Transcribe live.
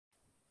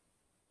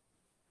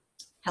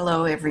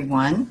Hello,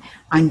 everyone.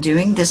 I'm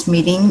doing this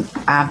meeting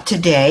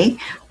today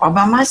all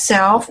by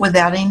myself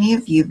without any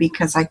of you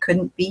because I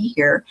couldn't be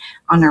here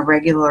on a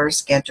regular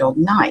scheduled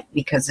night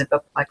because of a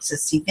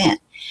Plexus event.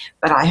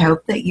 But I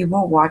hope that you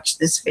will watch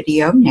this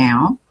video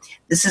now.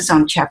 This is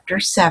on Chapter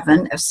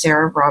 7 of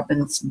Sarah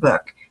Robbins'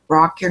 book,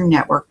 Rock Your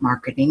Network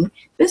Marketing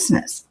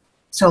Business.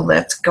 So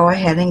let's go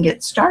ahead and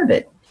get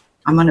started.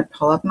 I'm going to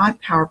pull up my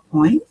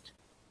PowerPoint.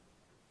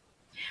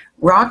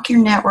 Rock Your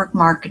Network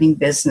Marketing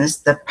Business,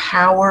 the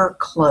Power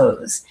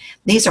Close.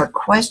 These are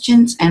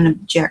questions and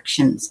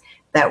objections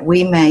that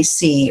we may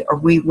see or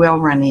we will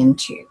run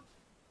into.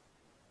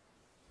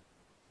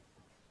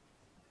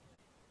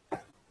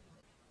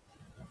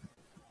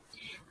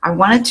 I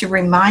wanted to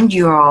remind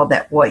you all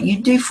that what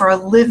you do for a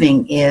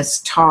living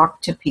is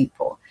talk to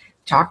people.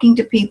 Talking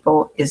to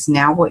people is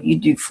now what you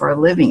do for a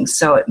living,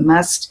 so it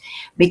must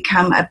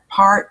become a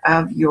part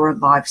of your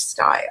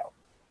lifestyle.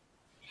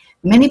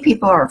 Many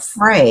people are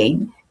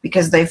afraid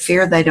because they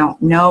fear they don't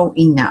know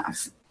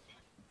enough.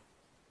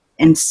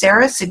 And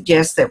Sarah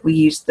suggests that we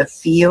use the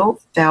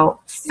feel, felt,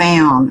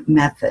 found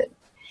method.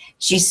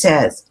 She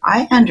says,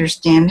 I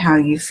understand how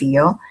you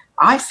feel.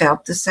 I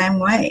felt the same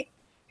way.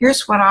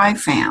 Here's what I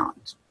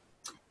found.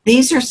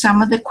 These are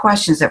some of the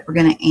questions that we're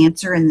going to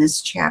answer in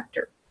this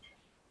chapter.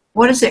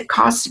 What does it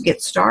cost to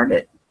get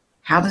started?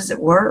 How does it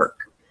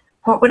work?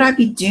 What would I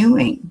be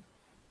doing?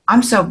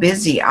 I'm so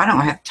busy, I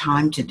don't have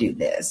time to do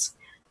this.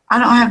 I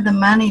don't have the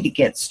money to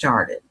get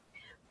started.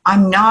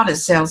 I'm not a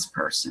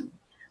salesperson.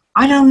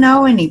 I don't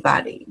know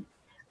anybody.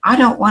 I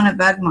don't want to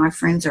bug my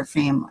friends or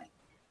family.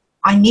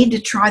 I need to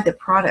try the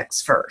products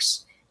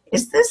first.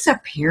 Is this a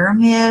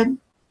pyramid?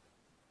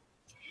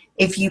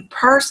 If you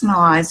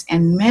personalize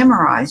and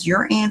memorize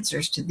your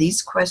answers to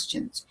these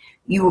questions,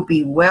 you will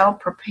be well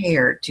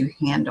prepared to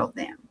handle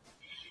them.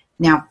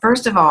 Now,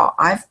 first of all,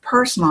 I've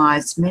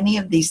personalized many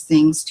of these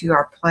things to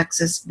our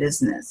Plexus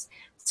business.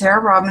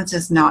 Sarah Robbins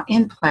is not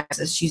in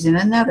Plexus, she's in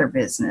another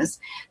business,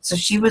 so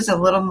she was a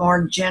little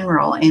more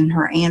general in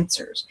her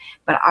answers.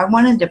 But I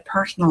wanted to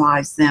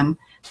personalize them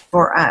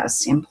for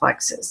us in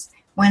Plexus.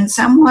 When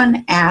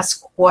someone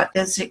asks, what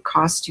does it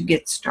cost to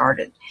get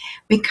started?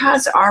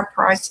 Because our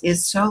price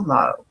is so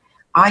low,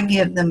 I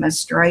give them a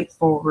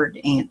straightforward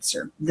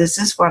answer. This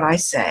is what I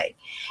say.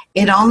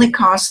 It only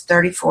costs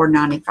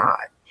 $34.95.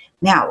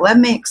 Now, let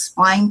me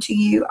explain to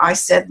you. I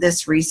said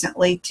this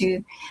recently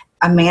to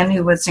a man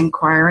who was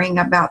inquiring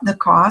about the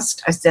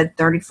cost. I said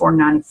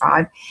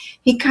 $34.95.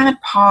 He kind of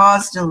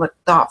paused and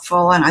looked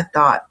thoughtful, and I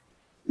thought,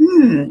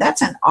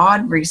 that's an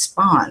odd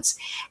response.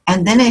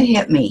 And then it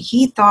hit me.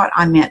 He thought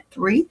I meant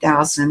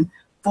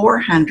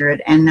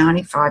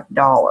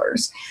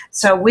 $3,495.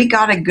 So we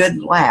got a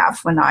good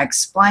laugh when I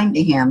explained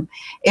to him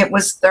it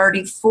was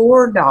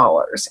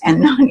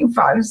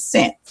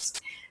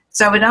 $34.95.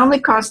 So it only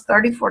costs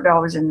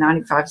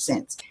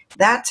 $34.95.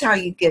 That's how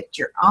you get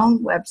your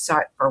own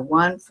website for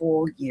 1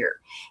 full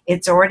year.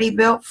 It's already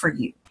built for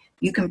you.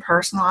 You can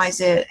personalize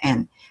it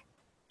and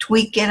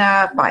tweak it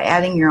up by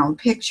adding your own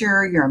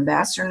picture, your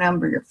ambassador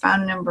number, your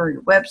phone number,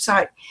 your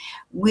website.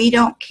 We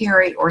don't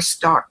carry or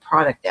stock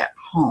product at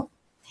home.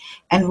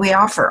 And we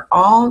offer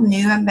all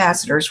new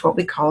ambassadors what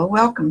we call a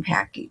welcome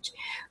package,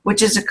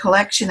 which is a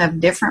collection of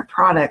different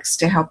products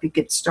to help you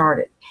get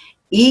started.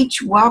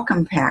 Each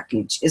welcome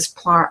package is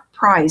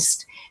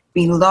priced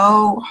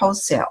below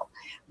wholesale.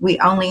 We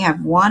only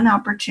have one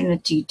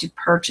opportunity to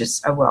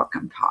purchase a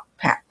welcome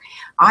pack.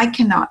 I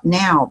cannot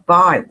now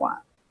buy one.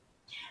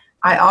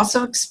 I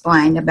also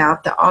explained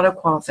about the auto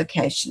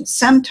qualification.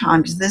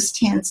 Sometimes this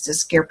tends to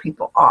scare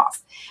people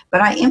off,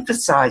 but I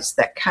emphasize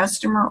that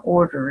customer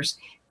orders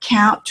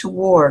count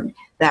toward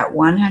that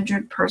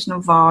 100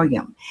 personal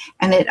volume,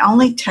 and it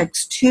only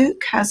takes 2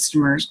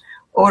 customers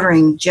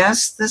ordering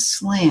just the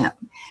slim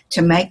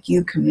to make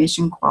you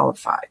commission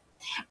qualified.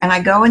 And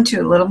I go into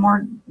a little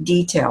more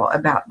detail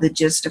about the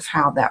gist of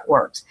how that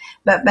works.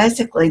 But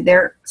basically,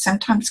 they're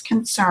sometimes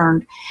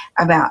concerned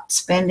about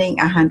spending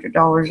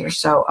 $100 or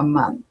so a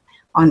month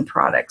on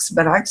products.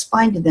 But I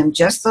explained to them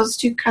just those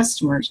 2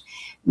 customers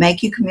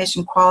make you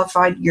commission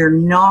qualified. You're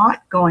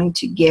not going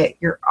to get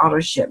your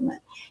auto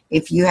shipment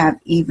if you have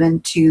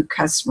even 2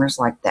 customers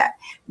like that.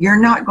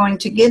 You're not going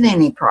to get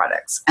any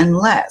products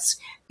unless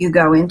you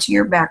go into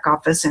your back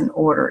office and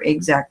order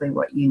exactly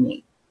what you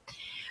need.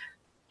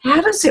 How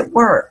does it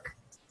work?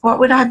 What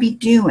would I be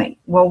doing?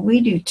 Well,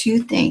 we do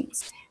 2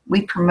 things.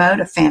 We promote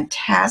a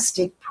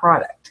fantastic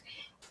product,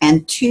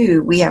 and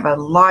 2, we have a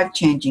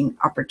life-changing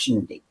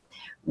opportunity.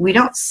 We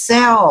don't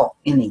sell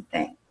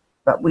anything,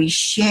 but we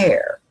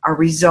share our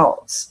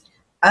results,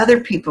 other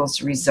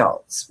people's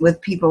results, with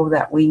people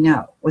that we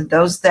know, with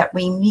those that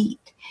we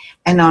meet,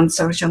 and on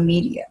social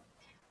media.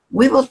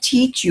 We will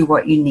teach you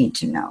what you need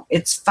to know.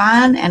 It's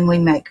fun, and we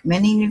make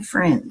many new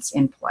friends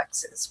in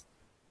Plexus.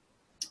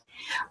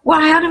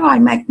 Well, how do I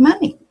make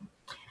money?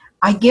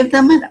 I give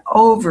them an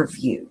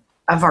overview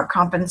of our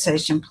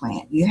compensation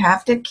plan. You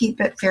have to keep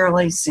it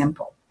fairly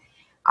simple.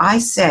 I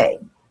say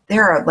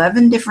there are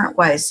 11 different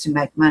ways to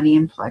make money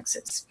in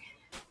Plexus.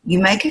 You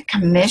make a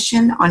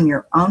commission on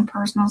your own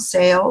personal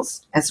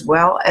sales as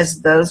well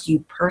as those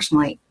you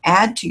personally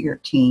add to your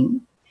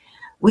team.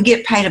 We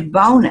get paid a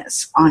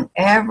bonus on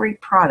every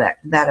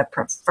product that a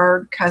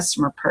preferred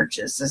customer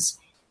purchases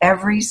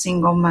every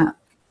single month.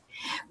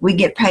 We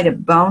get paid a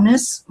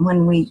bonus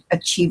when we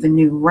achieve a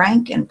new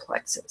rank in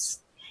Plexus.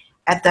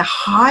 At the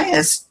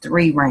highest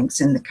 3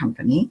 ranks in the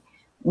company,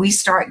 we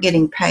start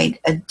getting paid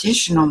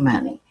additional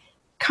money,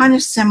 kind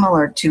of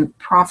similar to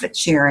profit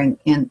sharing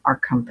in our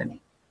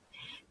company.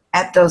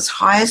 At those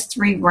highest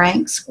 3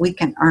 ranks, we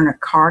can earn a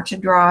car to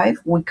drive.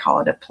 We call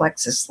it a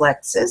Plexus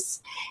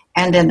Lexus,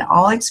 and an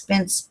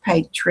all-expense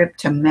paid trip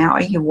to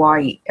Maui,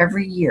 Hawaii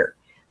every year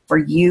for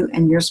you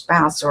and your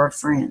spouse or a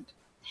friend.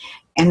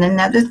 And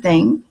another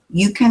thing,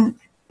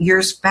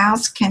 your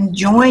spouse can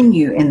join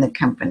you in the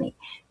company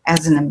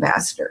as an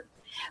ambassador.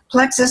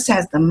 Plexus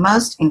has the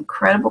most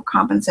incredible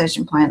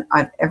compensation plan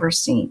I've ever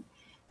seen.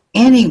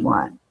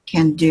 Anyone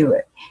can do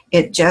it.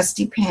 It just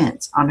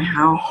depends on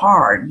how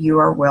hard you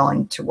are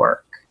willing to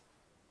work.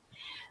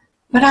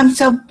 But I'm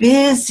so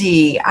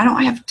busy. I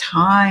don't have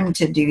time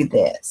to do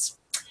this.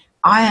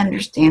 I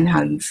understand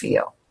how you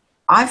feel.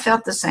 I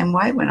felt the same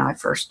way when I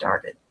first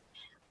started.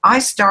 I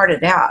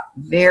started out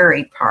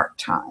very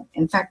part-time.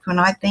 In fact, when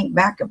I think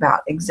back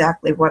about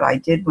exactly what I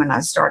did when I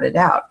started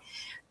out,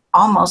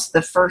 almost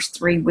the first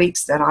 3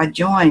 weeks that I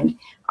joined,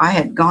 I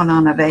had gone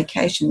on a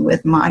vacation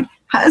with my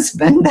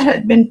husband that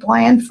had been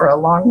planned for a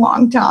long,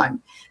 long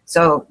time.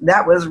 So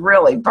that was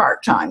really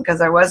part-time because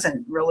I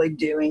wasn't really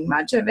doing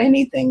much of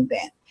anything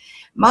then.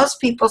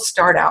 Most people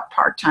start out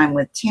part-time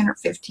with 10 or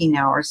 15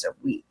 hours a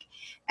week.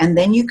 And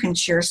then you can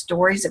share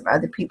stories of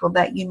other people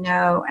that you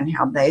know and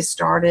how they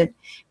started.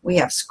 We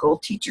have school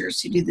teachers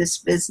who do this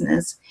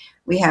business.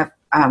 We have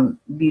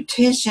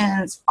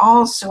beauticians,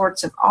 all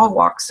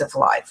walks of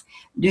life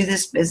do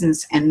this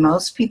business. And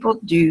most people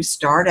do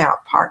start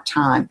out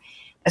part-time,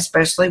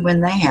 especially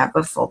when they have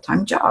a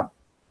full-time job.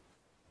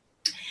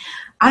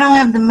 I don't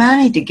have the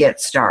money to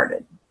get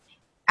started.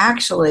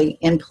 Actually,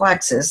 in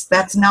Plexus,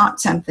 that's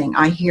not something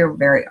I hear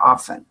very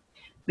often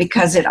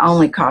because it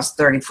only costs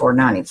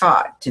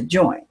 $34.95 to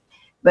join.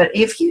 But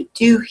if you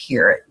do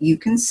hear it, you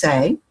can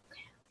say,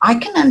 I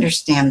can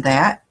understand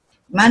that.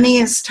 Money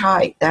is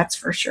tight, that's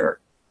for sure.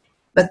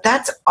 But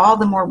that's all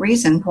the more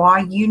reason why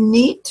you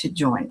need to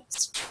join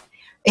us.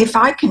 If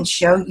I can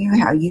show you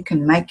how you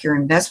can make your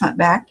investment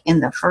back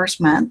in the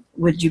first month,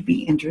 would you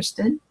be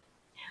interested?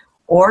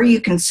 Or you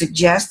can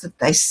suggest that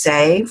they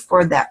save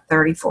for that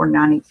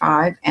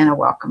 $34.95 and a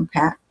welcome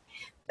pack.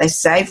 They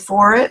save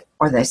for it,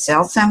 or they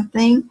sell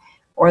something,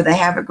 or they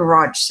have a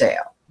garage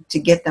sale to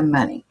get the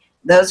money.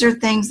 Those are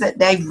things that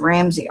Dave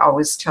Ramsey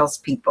always tells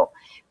people,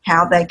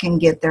 how they can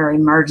get their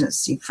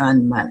emergency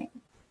fund money.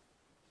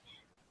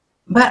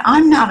 But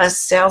I'm not a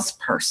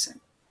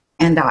salesperson,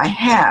 and I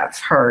have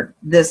heard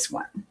this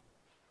one.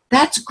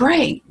 That's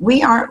great.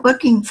 We aren't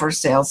looking for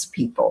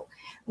salespeople.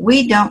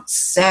 We don't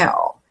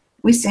sell.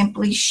 We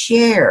simply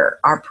share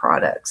our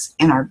products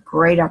and our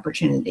great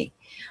opportunity.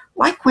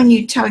 Like when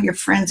you tell your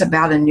friends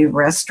about a new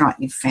restaurant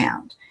you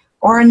found,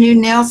 or a new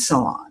nail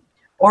salon,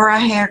 or a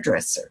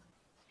hairdresser.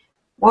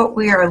 What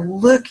we are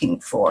looking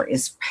for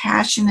is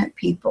passionate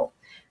people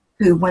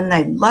who, when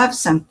they love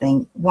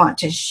something, want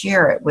to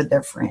share it with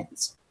their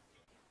friends.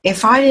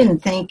 If I didn't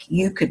think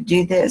you could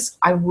do this,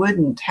 I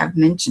wouldn't have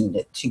mentioned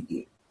it to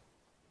you.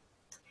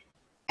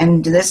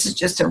 And this is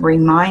just a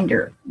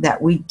reminder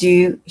that we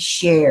do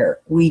share,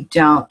 we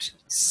don't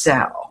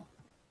sell.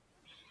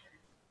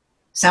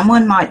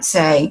 Someone might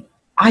say,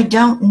 I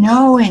don't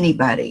know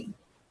anybody.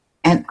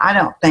 And I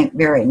don't think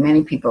very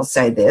many people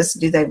say this.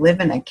 Do they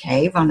live in a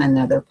cave on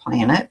another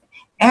planet?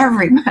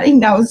 Everybody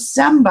knows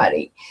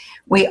somebody.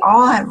 We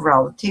all have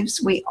relatives.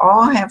 We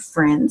all have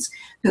friends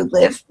who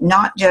live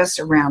not just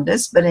around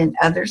us, but in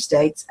other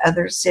states,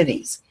 other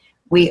cities.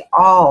 We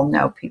all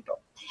know people.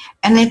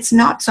 And it's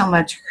not so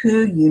much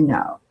who you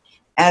know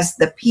as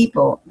the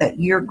people that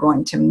you're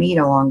going to meet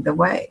along the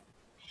way.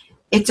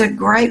 It's a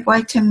great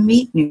way to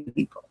meet new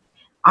people.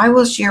 I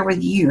will share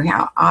with you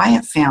how I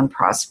have found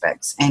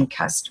prospects and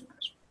customers.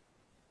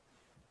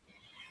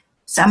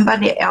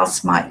 Somebody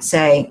else might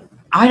say,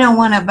 I don't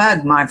want to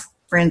bug my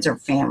friends or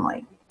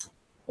family.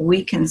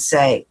 We can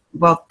say,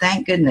 well,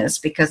 thank goodness,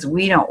 because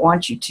we don't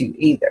want you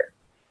to either.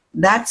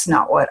 That's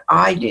not what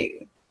I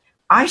do.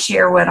 I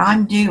share what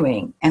I'm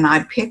doing, and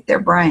I pick their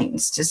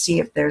brains to see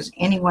if there's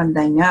anyone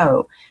they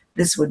know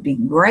this would be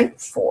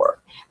great for.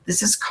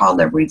 This is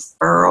called a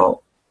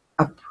referral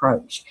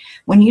approach.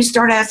 When you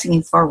start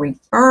asking for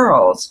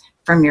referrals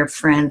from your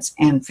friends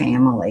and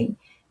family,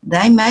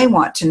 they may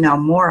want to know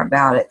more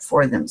about it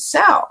for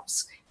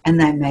themselves, and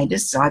they may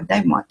decide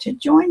they want to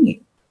join you.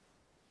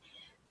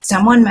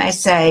 Someone may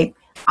say,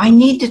 I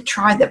need to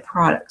try the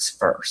products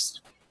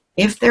first.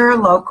 If they're a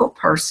local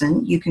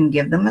person, you can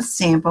give them a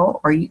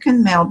sample, or you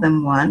can mail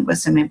them one with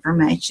some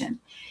information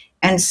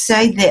and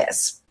say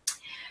this,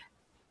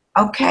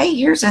 okay,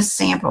 here's a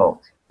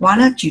sample. Why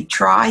don't you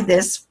try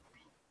this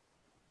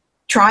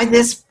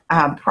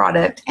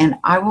product, and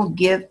I will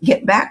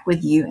get back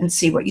with you and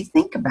see what you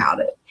think about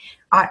it.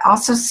 I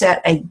also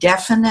set a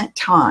definite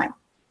time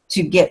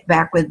to get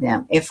back with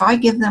them. If I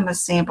give them a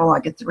sample,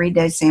 like a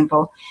 3-day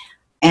sample,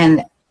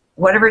 and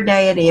whatever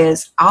day it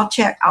is, I'll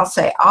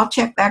say, I'll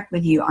check back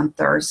with you on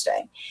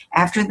Thursday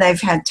after they've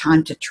had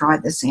time to try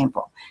the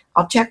sample.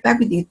 I'll check back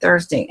with you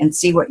Thursday and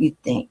see what you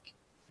think.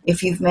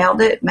 If you've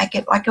mailed it, make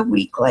it like a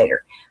week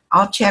later.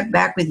 I'll check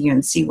back with you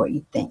and see what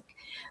you think.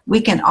 We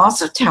can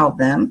also tell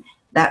them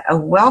that a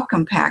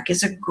welcome pack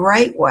is a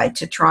great way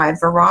to try a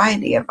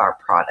variety of our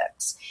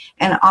products.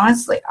 And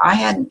honestly, I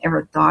hadn't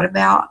ever thought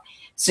about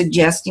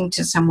suggesting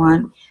to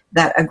someone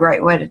that a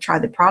great way to try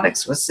the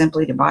products was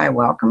simply to buy a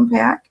welcome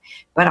pack,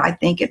 but I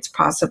think it's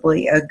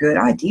possibly a good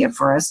idea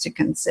for us to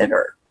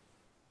consider.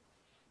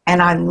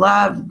 And I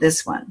love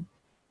this one.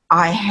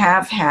 I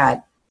have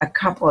had a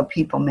couple of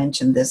people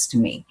mention this to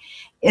me.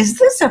 Is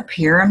this a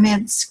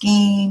pyramid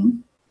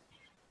scheme?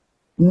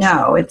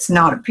 No, it's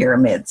not a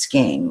pyramid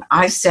scheme.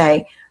 I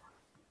say,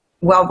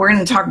 well, we're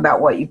going to talk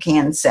about what you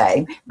can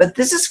say, but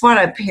this is what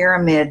a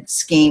pyramid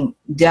scheme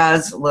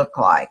does look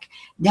like.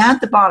 Down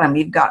at the bottom,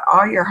 you've got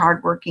all your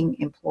hardworking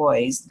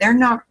employees. They're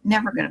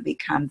never going to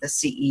become the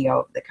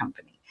CEO of the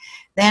company.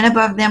 Then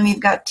above them, you've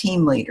got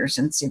team leaders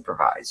and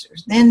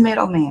supervisors, then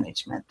middle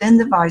management, then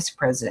the vice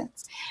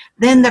presidents,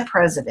 then the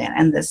president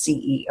and the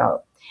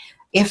CEO.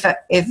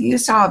 If you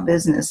saw a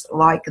business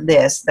like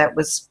this that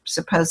was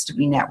supposed to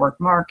be network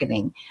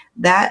marketing,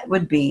 that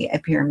would be a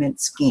pyramid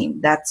scheme.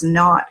 That's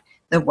not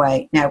the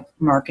way network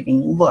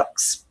marketing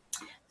looks.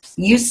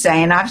 You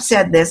say, and I've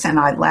said this, and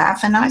I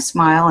laugh and I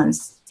smile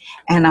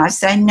and I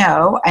say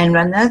no. And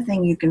another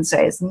thing you can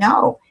say is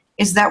no.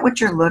 Is that what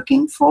you're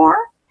looking for?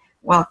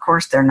 Well, of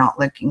course, they're not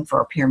looking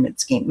for a pyramid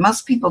scheme.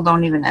 Most people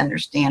don't even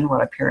understand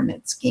what a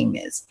pyramid scheme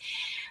is.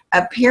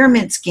 A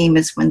pyramid scheme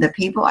is when the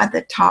people at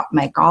the top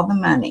make all the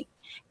money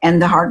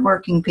and the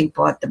hardworking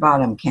people at the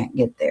bottom can't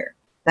get there.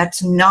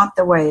 That's not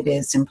the way it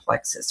is in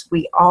Plexus.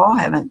 We all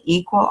have an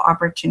equal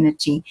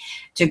opportunity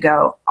to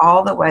go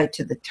all the way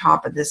to the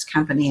top of this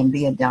company and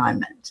be a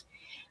diamond.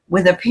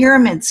 With a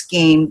pyramid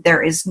scheme,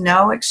 there is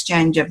no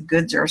exchange of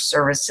goods or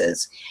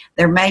services.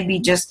 There may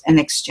be just an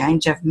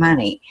exchange of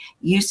money.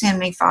 You send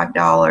me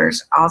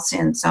 $5, I'll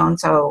send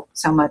so-and-so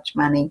so much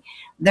money.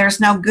 There's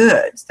no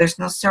goods, there's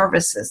no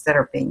services that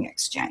are being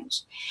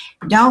exchanged.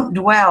 Don't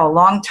dwell a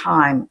long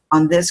time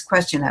on this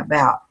question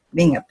about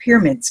being a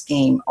pyramid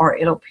scheme, or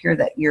it'll appear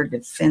that you're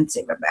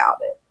defensive about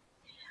it.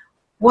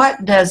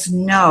 What does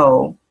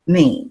no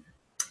mean?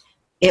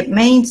 It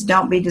means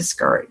don't be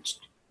discouraged.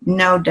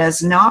 No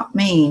does not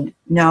mean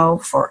no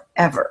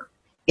forever.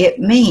 It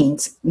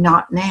means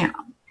not now.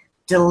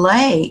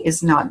 Delay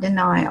is not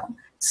denial.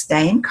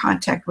 Stay in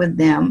contact with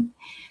them.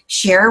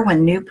 Share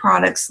when new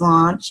products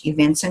launch,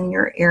 events in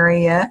your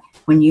area,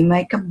 when you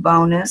make a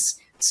bonus.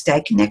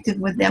 Stay connected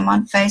with them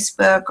on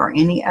Facebook or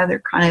any other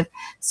kind of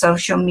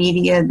social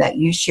media that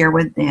you share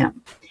with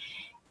them.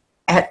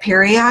 At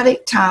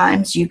periodic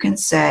times, you can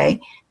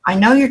say, I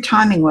know your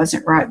timing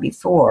wasn't right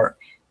before,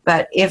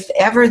 but if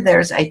ever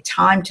there's a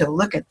time to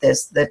look at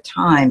this, the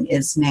time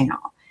is now.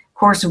 Of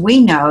course, we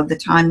know the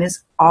time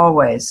is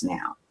always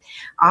now.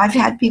 I've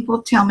had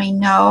people tell me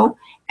no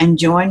and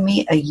join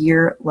me a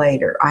year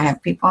later. I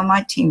have people on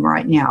my team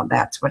right now.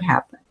 That's what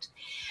happened.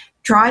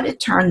 Try to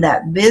turn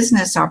that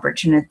business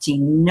opportunity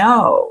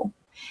no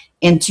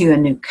into a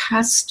new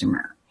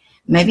customer.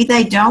 Maybe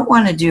they don't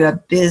want to do a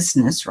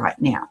business right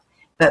now,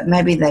 but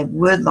maybe they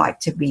would like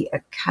to be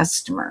a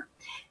customer.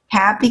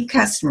 Happy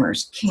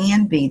customers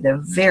can be the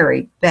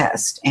very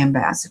best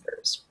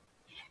ambassadors.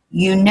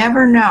 You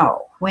never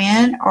know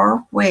when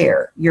or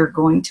where you're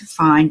going to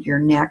find your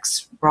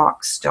next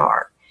rock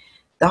star.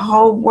 The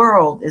whole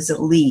world is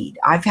a lead.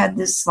 I've had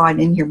this slide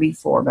in here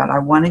before, but I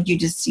wanted you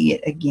to see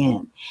it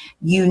again.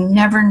 You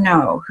never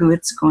know who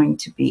it's going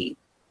to be.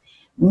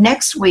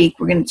 Next week,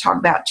 we're going to talk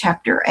about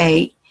Chapter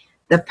 8,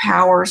 The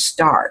Power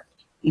Start,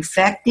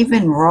 Effective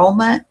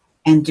Enrollment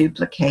and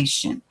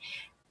Duplication.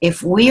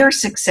 If we are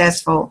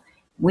successful,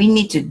 we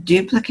need to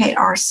duplicate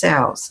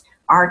ourselves.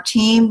 Our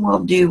team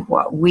will do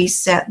what we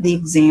set the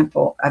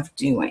example of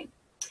doing.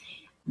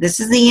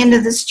 This is the end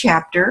of this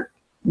chapter.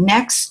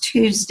 Next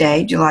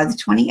Tuesday, July the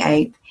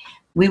 28th,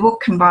 we will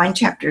combine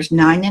chapters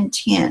 9 and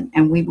 10,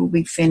 and we will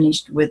be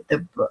finished with the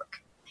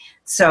book.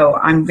 So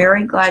I'm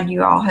very glad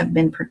you all have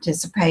been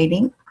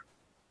participating.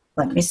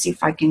 Let me see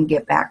if I can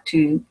get back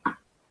to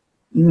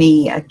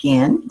me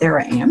again. There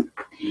I am.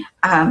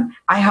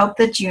 I hope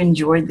that you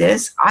enjoyed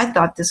this. I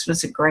thought this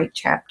was a great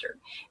chapter.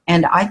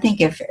 And I think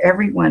if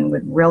everyone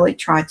would really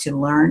try to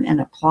learn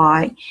and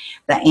apply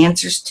the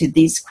answers to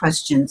these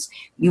questions,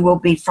 you will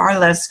be far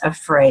less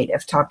afraid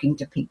of talking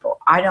to people.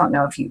 I don't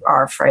know if you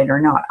are afraid or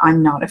not.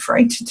 I'm not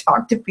afraid to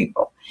talk to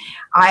people.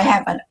 I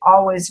haven't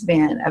always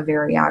been a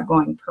very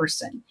outgoing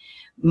person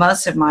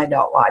most of my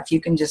adult life. You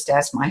can just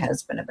ask my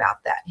husband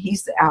about that.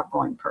 He's the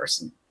outgoing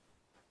person.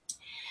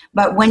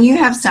 But when you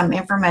have some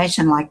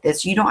information like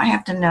this, you don't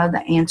have to know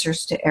the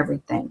answers to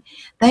everything.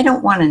 They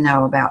don't want to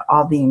know about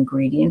all the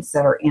ingredients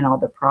that are in all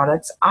the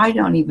products. I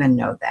don't even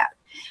know that.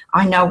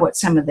 I know what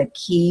some of the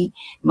key,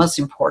 most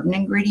important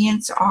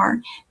ingredients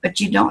are, but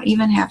you don't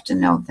even have to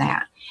know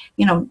that.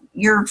 You know,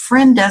 your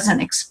friend doesn't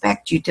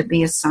expect you to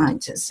be a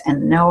scientist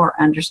and know or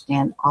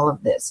understand all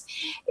of this.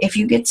 If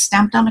you get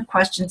stumped on a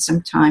question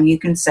sometime, you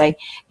can say,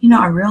 you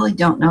know, I really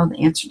don't know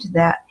the answer to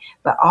that,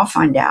 but I'll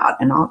find out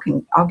and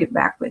I'll get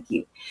back with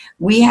you.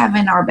 We have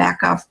in our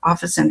back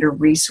office under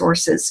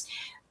resources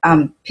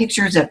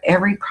pictures of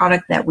every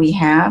product that we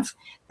have,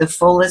 the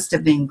full list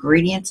of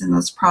ingredients in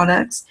those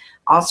products,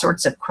 all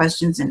sorts of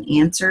questions and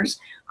answers.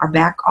 Our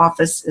back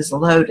office is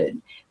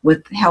loaded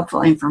with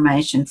helpful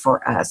information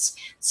for us.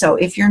 So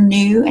if you're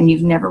new and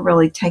you've never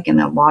really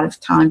taken a lot of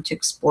time to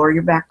explore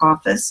your back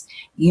office,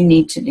 you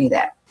need to do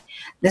that.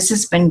 This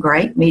has been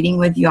great meeting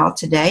with you all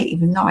today,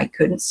 even though I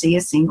couldn't see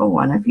a single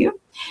one of you.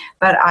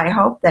 But I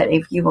hope that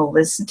if you will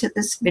listen to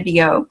this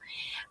video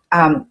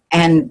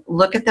and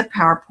look at the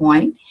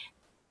PowerPoint,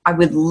 I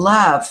would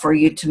love for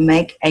you to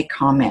make a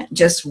comment,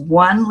 just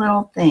one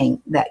little thing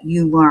that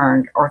you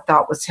learned or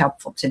thought was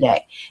helpful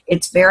today.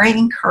 It's very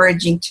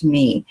encouraging to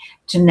me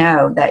to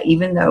know that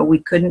even though we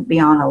couldn't be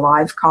on a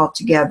live call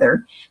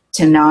together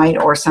tonight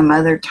or some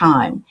other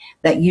time,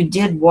 that you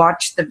did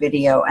watch the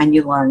video and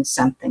you learned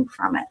something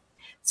from it.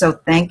 So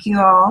thank you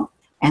all,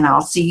 and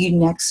I'll see you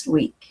next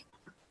week.